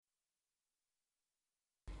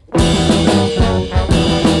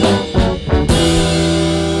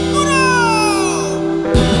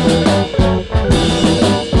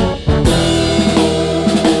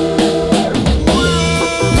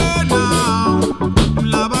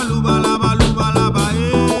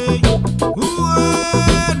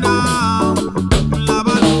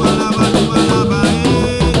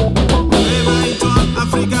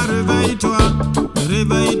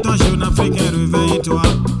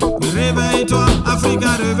Réveille-toi, Africa,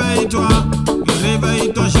 réveille-toi.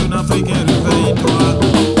 Réveille-toi, jeune Africain, réveille-toi.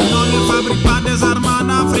 On ne fabrique pas des armes en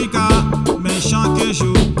Afrique, mais chaque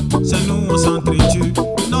jour, c'est nous on s'entretue.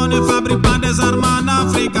 On ne fabrique pas des armes en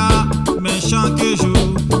Afrique, mais chaque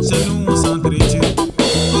jour, c'est nous on s'entretue.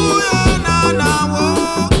 Ouye na na wo,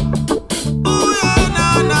 ouye na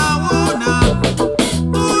na wo na,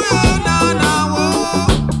 ouye na na wo,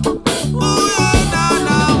 ouye na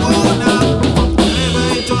na wo na.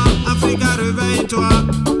 Réveille-toi, Africa, réveille-toi.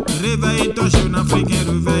 Réveille-toi, jeune Africain,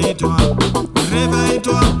 réveille-toi.